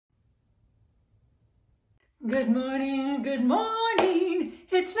Good morning,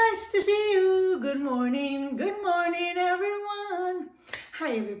 it's nice to see you. Good morning, everyone.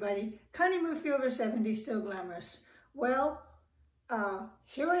 Hi, everybody. Connie Murphy over 70, still glamorous. Well,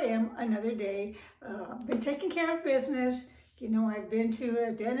 here I am another day. Been taking care of business. You know, I've been to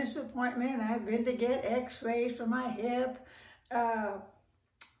a dentist appointment. I've been to get x-rays for my hip.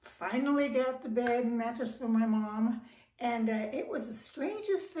 Finally got the bed and mattress for my mom. And it was the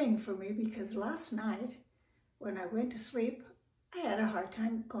strangest thing for me because last night, when I went to sleep, I had a hard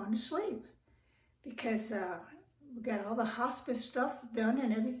time going to sleep because we got all the hospice stuff done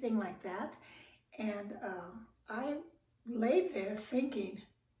and everything like that. And I laid there thinking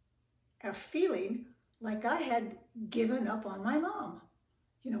or feeling like I had given up on my mom,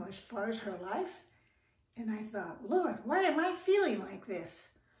 you know, as far as her life. And I thought, Lord, why am I feeling like this?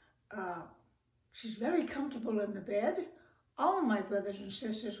 She's very comfortable in the bed. All of my brothers and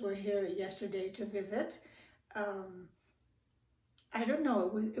sisters were here yesterday to visit. I don't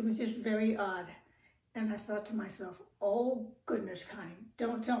know, it was just very odd. And I thought to myself, oh goodness, Connie,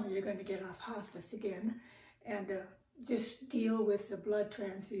 don't tell me you're going to get off hospice again and just deal with the blood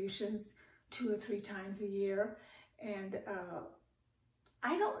transfusions 2 or 3 times a year. And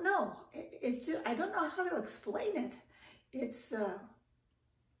I don't know, it's just, I don't know how to explain it. It's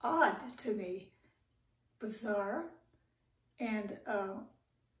odd to me, bizarre, and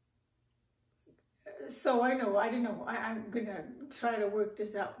so I don't know, I'm gonna try to work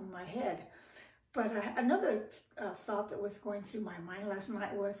this out in my head. But another thought that was going through my mind last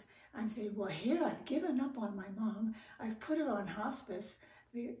night was, I'm saying, well, here I've given up on my mom. I've put her on hospice.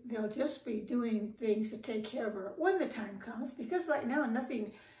 They'll just be doing things to take care of her when the time comes, because right now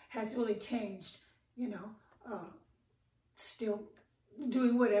nothing has really changed, you know, still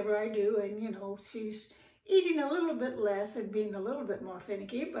doing whatever I do, and, you know, she's eating a little bit less and being a little bit more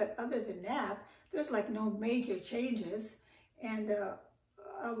finicky, but other than that, there's like no major changes. And a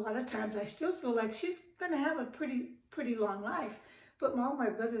lot of times I still feel like she's going to have a pretty long life. But all my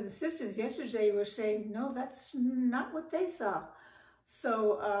brothers and sisters yesterday were saying, no, that's not what they saw.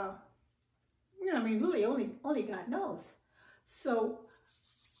 So, you know, I mean, really only God knows. So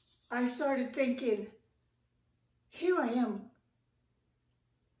I started thinking, here I am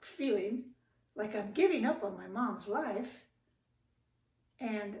feeling like I'm giving up on my mom's life,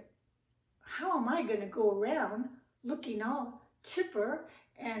 and how am I going to go around looking all chipper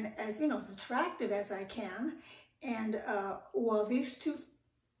and as, you know, attractive as I can, and while these two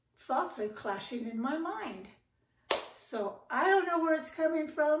thoughts are clashing in my mind. So I don't know where it's coming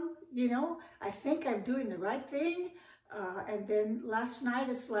from, you know. I think I'm doing the right thing, and then last night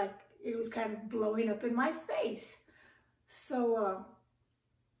it's like it was kind of blowing up in my face. So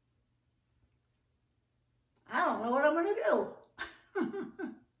I don't know what I'm going to do.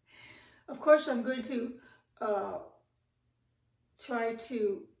 Of course, I'm going to try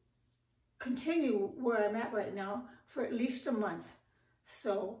to continue where I'm at right now for at least a month.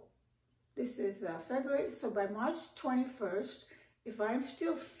 So this is February. So by March 21st, if I'm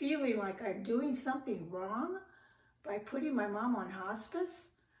still feeling like I'm doing something wrong by putting my mom on hospice,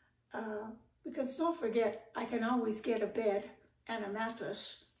 because don't forget, I can always get a bed and a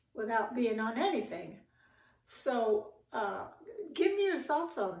mattress without being on anything. So give me your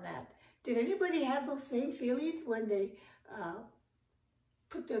thoughts on that. Did anybody have those same feelings when they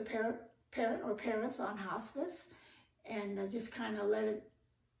put their parent or parents on hospice and just kind of let it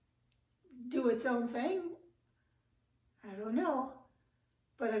do its own thing? I don't know.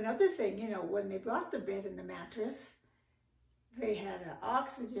 But another thing, you know, when they brought the bed and the mattress, they had an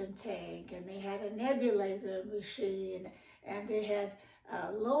oxygen tank, and they had a nebulizer machine, and they had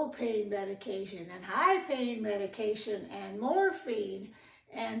low pain medication and high pain medication and morphine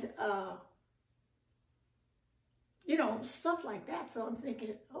and you know, stuff like that. So I'm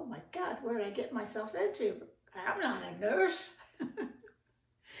thinking, oh my God, where did I get myself into? I'm not a nurse.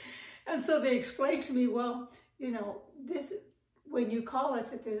 And so they explained to me, well, you know, this, when you call us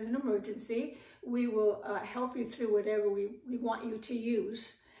if there's an emergency, we will help you through whatever we want you to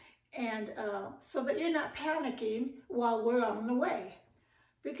use, and so that you're not panicking while we're on the way.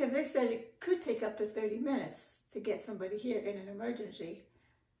 Because they said it could take up to 30 minutes to get somebody here in an emergency.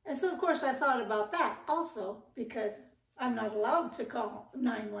 And so, of course, I thought about that also, because I'm not allowed to call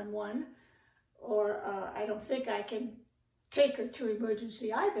 911, or I don't think I can take her to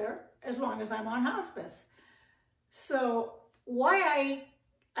emergency either, as long as I'm on hospice. So why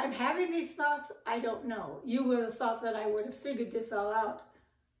I'm having these thoughts, I don't know. You would have thought that I would have figured this all out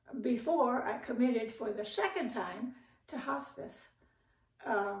before I committed for the second time to hospice.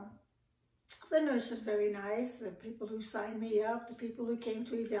 The nurse is very nice. The people who signed me up, the people who came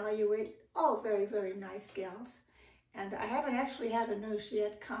to evaluate, all very, very nice gals. And I haven't actually had a nurse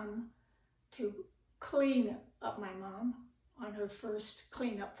yet come to clean up my mom on her first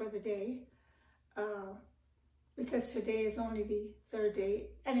cleanup for the day, because today is only the third day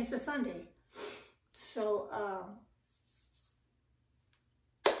and it's a Sunday. So,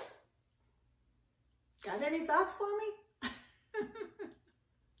 got any thoughts for me?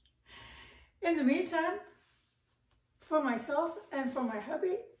 In the meantime, for myself and for my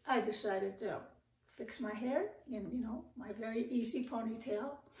hubby, I decided to fix my hair in, you know, my very easy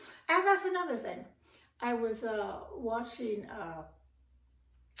ponytail. And that's another thing. I was watching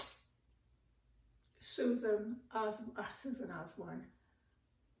Susan Osborne,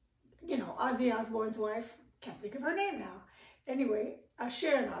 you know, Ozzy Osbourne's wife. Can't think of her name now. Anyway,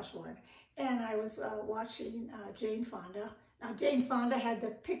 Sharon Osbourne. And I was watching Jane Fonda. Now, Jane Fonda had the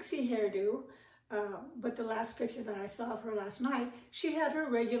pixie hairdo, but the last picture that I saw of her last night, she had her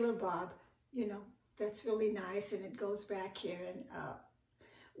regular bob, you know, that's really nice, and it goes back here. And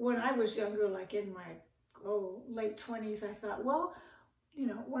when I was younger, like in my late 20s, I thought, well, you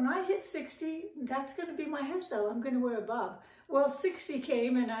know, when I hit 60, that's going to be my hairstyle. I'm going to wear a bob. Well, 60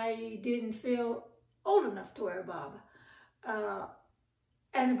 came, and I didn't feel old enough to wear a bob.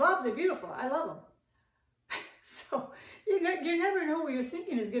 And the bobs are beautiful. I love them. So, you never know what your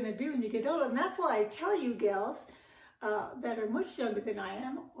thinking is going to be when you get older. And that's why I tell you gals that are much younger than I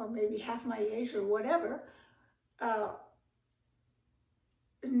am, or maybe half my age or whatever,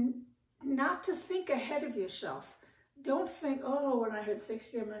 not to think ahead of yourself. Don't think, oh, when I hit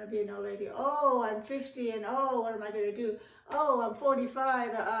 60, I'm going to be an old lady. Oh, I'm 50, and oh, what am I going to do? Oh, I'm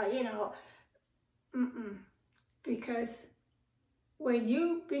 45, you know. Because when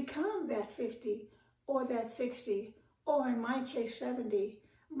you become that 50 or that 60, or in my case 70,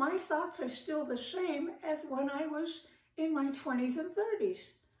 my thoughts are still the same as when I was in my 20s and 30s.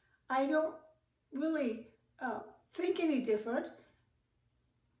 I don't really think any different.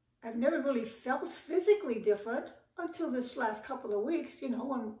 I've never really felt physically different until this last couple of weeks, you know,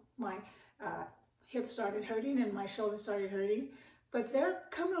 when my hips started hurting and my shoulders started hurting. But they're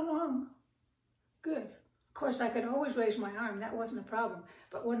coming along good. Of course, I could always raise my arm. That wasn't a problem.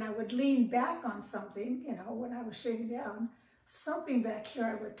 But when I would lean back on something, you know, when I was sitting down, something back here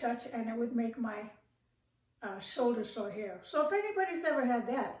I would touch, and it would make my shoulder sore here. So if anybody's ever had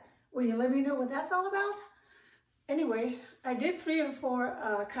that, will you let me know what that's all about? Anyway, I did 3 or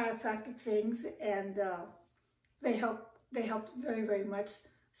 4 chiropractic things, and they helped very, very much.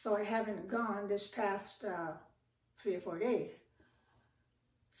 So I haven't gone this past 3 or 4 days.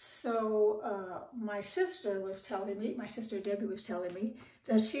 So my sister was telling me, my sister Debbie was telling me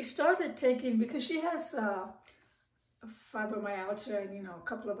that she started taking, because she has fibromyalgia and, you know, a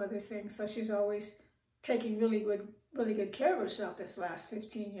couple of other things. So she's always taking really good care of herself this last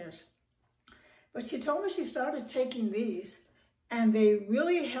 15 years. But she told me she started taking these, and they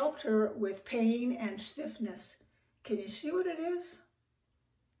really helped her with pain and stiffness. Can you see what it is?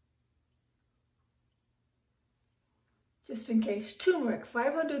 Just in case, turmeric,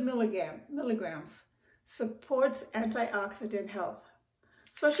 500 milligrams, supports antioxidant health.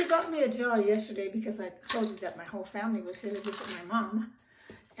 So she got me a jar yesterday because I told you that my whole family was here to visit my mom.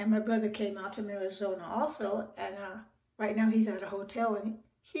 And my brother came out to Arizona also, and right now he's at a hotel, and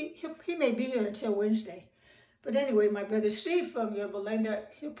he may be here until Wednesday. But anyway, my brother Steve from Yorba Linda,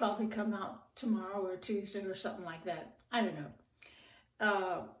 he'll probably come out tomorrow or Tuesday or something like that. I don't know.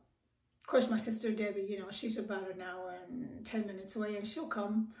 Of course, my sister Debbie, you know, she's about an hour and 10 minutes away, and she'll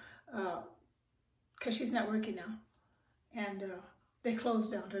come because she's not working now. And they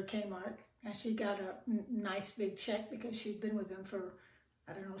closed down her Kmart, and she got a nice big check because she'd been with them for,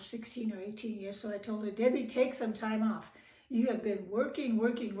 I don't know, 16 or 18 years. So I told her, Debbie, take some time off. You have been working,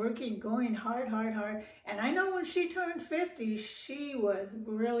 going hard. And I know when she turned 50, she was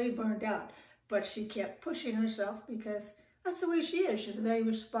really burned out. But she kept pushing herself because that's the way she is. She's a very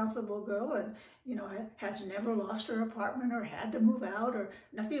responsible girl, and, you know, has never lost her apartment or had to move out or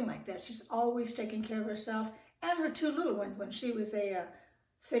nothing like that. She's always taking care of herself and her 2 little ones when she was a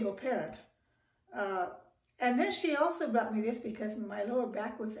single parent. And then she also brought me this because my lower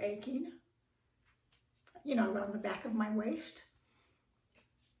back was aching, you know, around the back of my waist.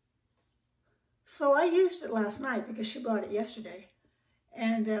 So I used it last night because she brought it yesterday.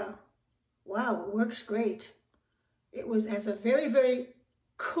 And wow, it works great. It has a very, very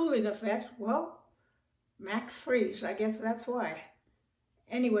cooling effect. Well, max freeze, I guess that's why.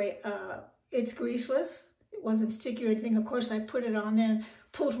 Anyway, it's greaseless. It wasn't sticky or anything. Of course, I put it on there and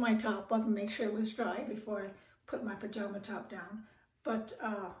pulled my top up and make sure it was dry before I put my pajama top down. But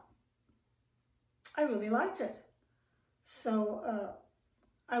I really liked it. So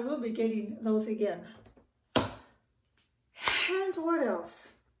I will be getting those again. And what else?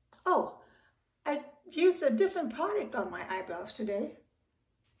 Oh, I used a different product on my eyebrows today.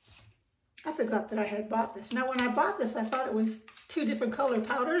 I forgot that I had bought this. Now, when I bought this, I thought it was 2 different color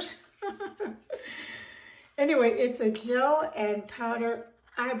powders. Anyway, it's a gel and powder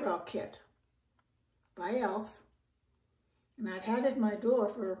eyebrow kit by e.l.f. And I've had it in my drawer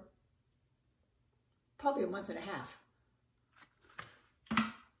for probably a month and a half.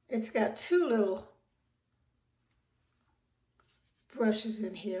 It's got 2 little brushes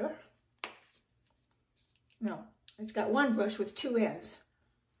in here. No, it's got 1 brush with 2 ends.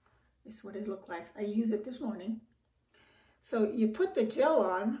 This is what it looked like. I used it this morning. So you put the gel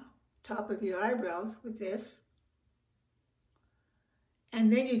on top of your eyebrows with this,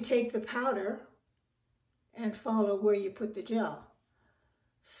 and then you take the powder and follow where you put the gel.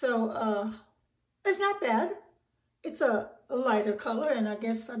 So it's not bad. It's a lighter color, and I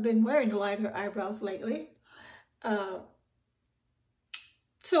guess I've been wearing lighter eyebrows lately. So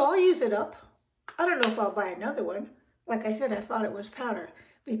I'll use it up. I don't know if I'll buy another one. Like I said, I thought it was powder,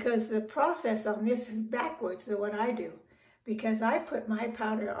 because the process on this is backwards than what I do. Because I put my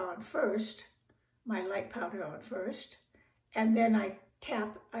powder on first, my light powder on first, and then I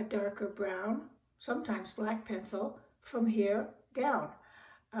tap a darker brown, sometimes black pencil, from here down.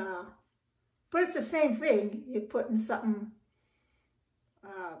 But it's the same thing. You're putting something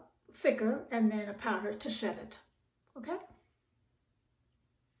thicker and then a powder to set it, okay?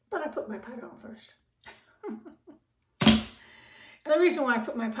 But I put my powder on first. And the reason why I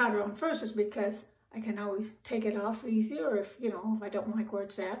put my powder on first is because I can always take it off easier if, you know, if I don't like where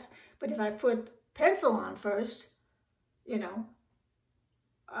it's at. But if I put pencil on first, you know,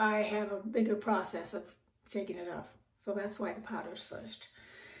 I have a bigger process of taking it off. So that's why the powder's first.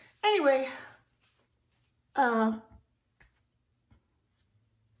 Anyway,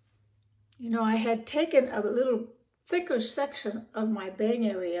 you know, I had taken a little thicker section of my bang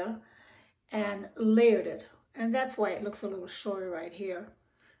area and layered it. And that's why it looks a little shorter right here.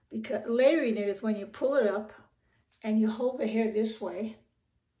 Because layering it is when you pull it up and you hold the hair this way,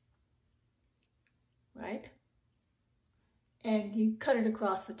 right? And you cut it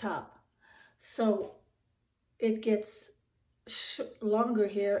across the top. So it gets longer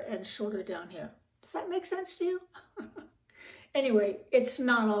here and shorter down here. Does that make sense to you? Anyway, it's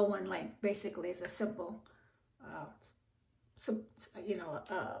not all one length. Basically, it's a simple,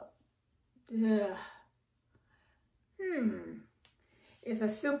 it's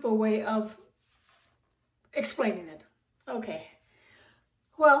a simple way of explaining it. Okay.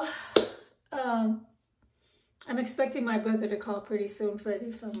 Well, I'm expecting my brother to call pretty soon,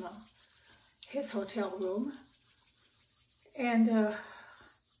 Freddie, from his hotel room. And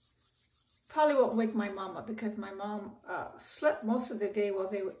probably won't wake my mom up because my mom slept most of the day while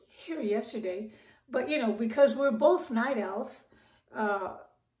they were here yesterday. But, you know, because we're both night owls,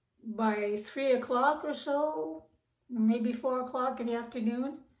 by 3 o'clock or so, maybe 4 o'clock in the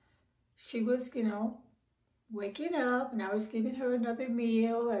afternoon, she was, you know, waking up, and I was giving her another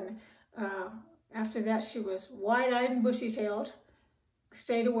meal. And after that, she was wide-eyed and bushy-tailed,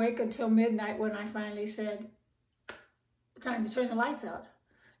 stayed awake until midnight when I finally said, time to turn the lights out.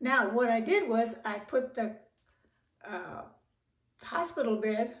 Now, what I did was I put the hospital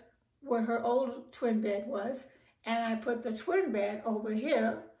bed where her old twin bed was, and I put the twin bed over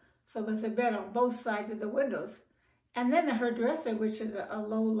here, so there's a bed on both sides of the windows. And then her dresser, which is a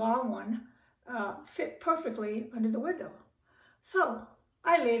low, long one, fit perfectly under the window. So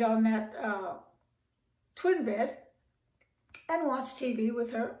I laid on that twin bed and watched TV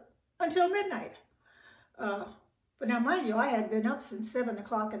with her until midnight. But now, mind you, I had been up since 7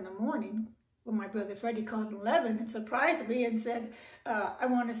 o'clock in the morning when my brother Freddie called at 11 and surprised me and said, I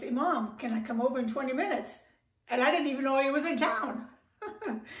want to see Mom. Can I come over in 20 minutes? And I didn't even know he was in town.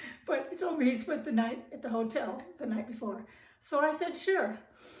 But he told me he spent the night at the hotel the night before. So I said, sure.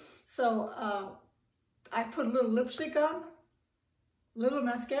 So I put a little lipstick on, a little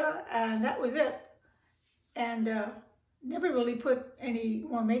mascara, and that was it. And never really put any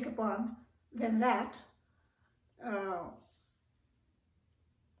more makeup on than that.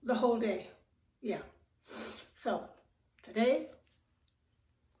 The whole day, yeah. So today,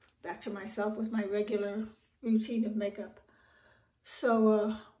 back to myself with my regular routine of makeup.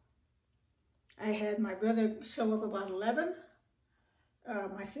 So I had my brother show up about 11.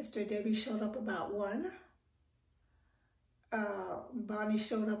 My sister Debbie showed up about 1. Bonnie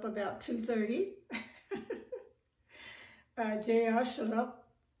showed up about 2:30. JR showed up.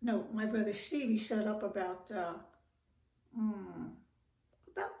 No, my brother Stevie showed up about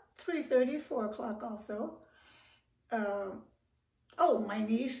 3:30, 4 o'clock also. Oh, my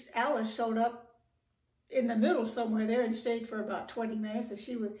niece Alice showed up in the middle somewhere there and stayed for about 20 minutes.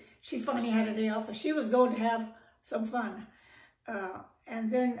 And she finally had a day off, so she was going to have some fun.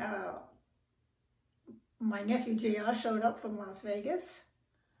 And then my nephew JR showed up from Las Vegas.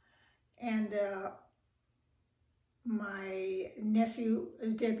 And my nephew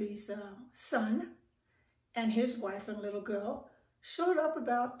Debbie's son and his wife and little girl showed up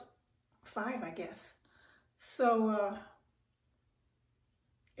about 5, I guess. So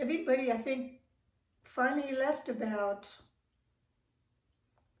everybody, I think, finally left about,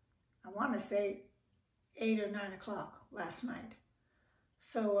 I want to say 8 or 9 o'clock last night.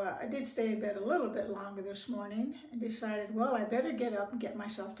 So I did stay in bed a little bit longer this morning and decided, well, I better get up and get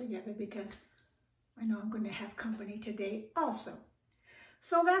myself together because I know I'm going to have company today also.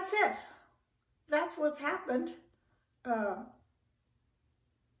 So that's it. That's what's happened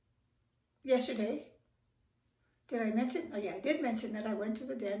yesterday. Did I mention? Oh yeah, I did mention that I went to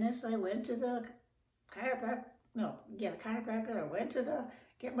the dentist. I went to the chiropractor. No, yeah, the chiropractor. I went to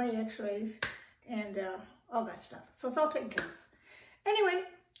get my x-rays and all that stuff. So it's all taken care of. Anyway,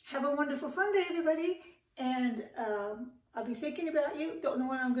 have a wonderful Sunday, everybody. And I'll be thinking about you. Don't know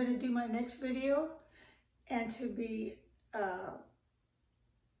when I'm going to do my next video. And to be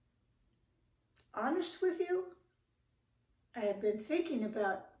honest with you, I have been thinking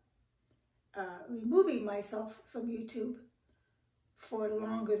about removing myself from YouTube for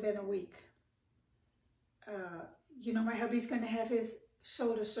longer than a week. You know, my hubby's going to have his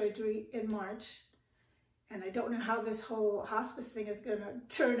shoulder surgery in March, and I don't know how this whole hospice thing is going to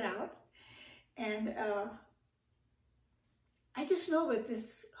turn out. And I just know that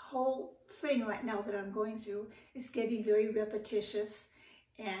this whole thing right now that I'm going through is getting very repetitious,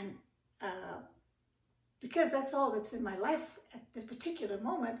 and because that's all that's in my life at this particular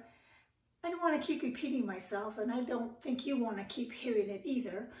moment, I don't want to keep repeating myself, and I don't think you want to keep hearing it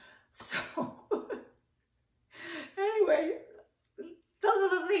either. So anyway, those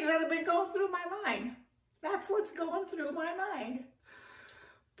are the things that have been going through my mind. That's what's going through my mind.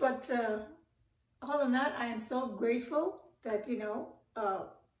 But other than that, I am so grateful that, you know,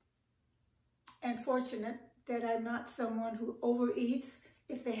 and fortunate that I'm not someone who overeats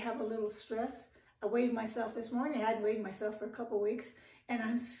if they have a little stress. I weighed myself this morning. I hadn't weighed myself for a couple of weeks, and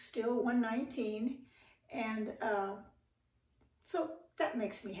I'm still 119. And so that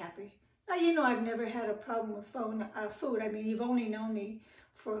makes me happy. Now, you know, I've never had a problem with food. I mean, you've only known me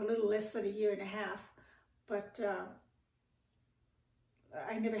for a little less than a year and a half, but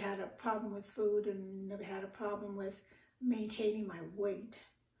I never had a problem with food and never had a problem with maintaining my weight.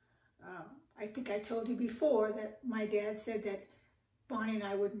 I think I told you before that my dad said that Bonnie and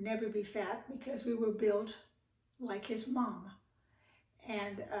I would never be fat because we were built like his mom.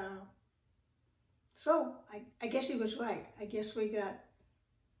 And so I guess he was right. I guess we got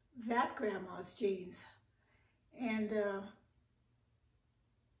that grandma's genes. And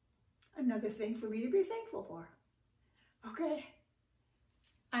another thing for me to be thankful for. Okay?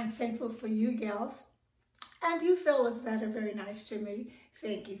 I'm thankful for you gals and you fellas that are very nice to me.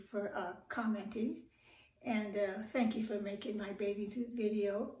 Thank you for commenting. And thank you for making my bathing suit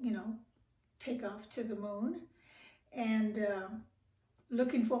video, you know, take off to the moon. And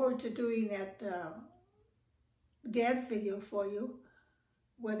looking forward to doing that dance video for you,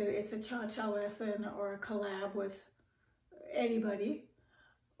 whether it's a cha-cha lesson or a collab with anybody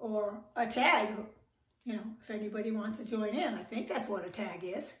or a tag, you know, if anybody wants to join in. I think that's what a tag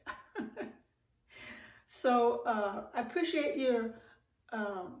is. So I appreciate your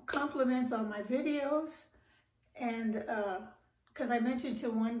compliments on my videos. And because I mentioned to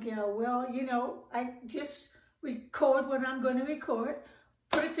one gal, well, you know, I just record when I'm going to record,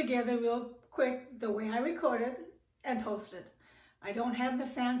 put it together real quick the way I record it, and post it. I don't have the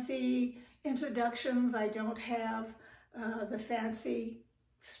fancy introductions. I don't have the fancy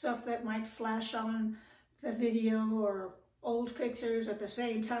stuff that might flash on the video or old pictures at the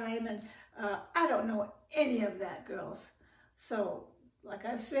same time. And I don't know any of that, girls. So, like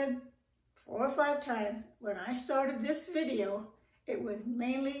I've said 4 or 5 times, when I started this video, it was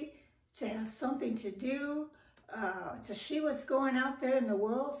mainly to have something to do, to see what's going out there in the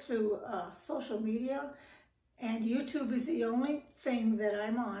world through social media. And YouTube is the only thing that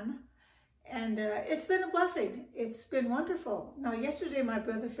I'm on. And it's been a blessing. It's been wonderful. Now, yesterday, my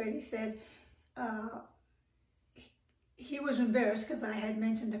brother Freddie said he was embarrassed because I had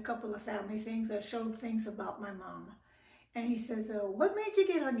mentioned a couple of family things or showed things about my mom. And he says, what made you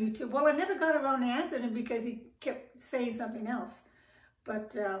get on YouTube? Well, I never got around to answering him because he kept saying something else.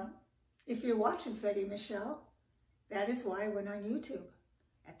 But if you're watching Freddie Michelle, that is why I went on YouTube.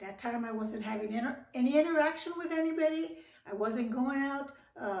 At that time, I wasn't having any interaction with anybody. I wasn't going out,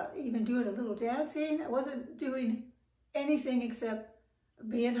 even doing a little dancing. I wasn't doing anything except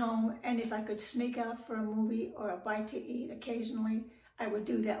being home. And if I could sneak out for a movie or a bite to eat occasionally, I would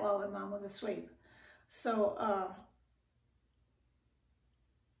do that while my mom was asleep. So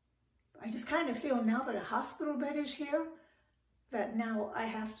I just kind of feel now that a hospital bed is here, that now I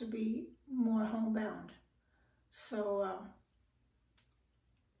have to be more homebound. So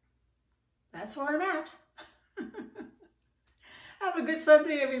that's where I'm at. Have a good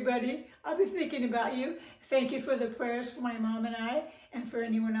Sunday, everybody. I'll be thinking about you. Thank you for the prayers for my mom and I, and for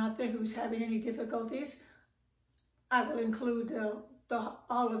anyone out there who's having any difficulties. I will include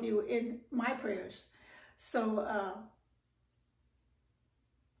all of you in my prayers. So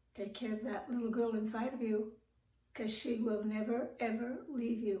take care of that little girl inside of you, because she will never, ever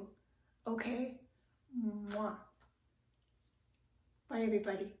leave you. Okay? Mwah. Bye,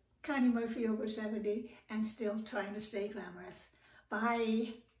 everybody. Connie Murphy, over 70, and still trying to stay glamorous.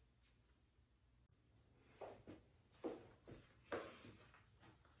 Bye.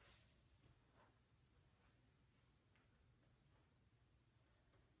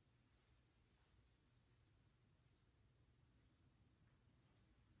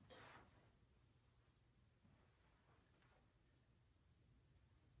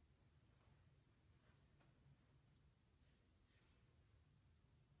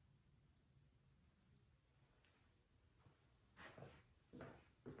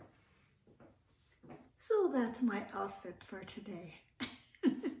 So that's my outfit for today.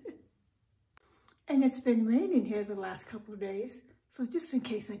 And it's been raining here the last couple of days, so just in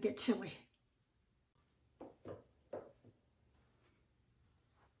case I get chilly.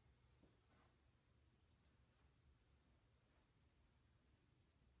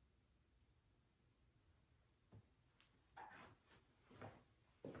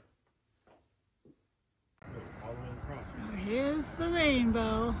 So here's the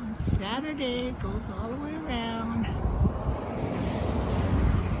rainbow on Saturday. It goes all the way around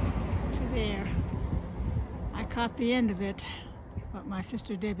to there. I caught the end of it, but my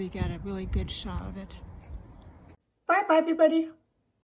sister Debbie got a really good shot of it. Bye, everybody.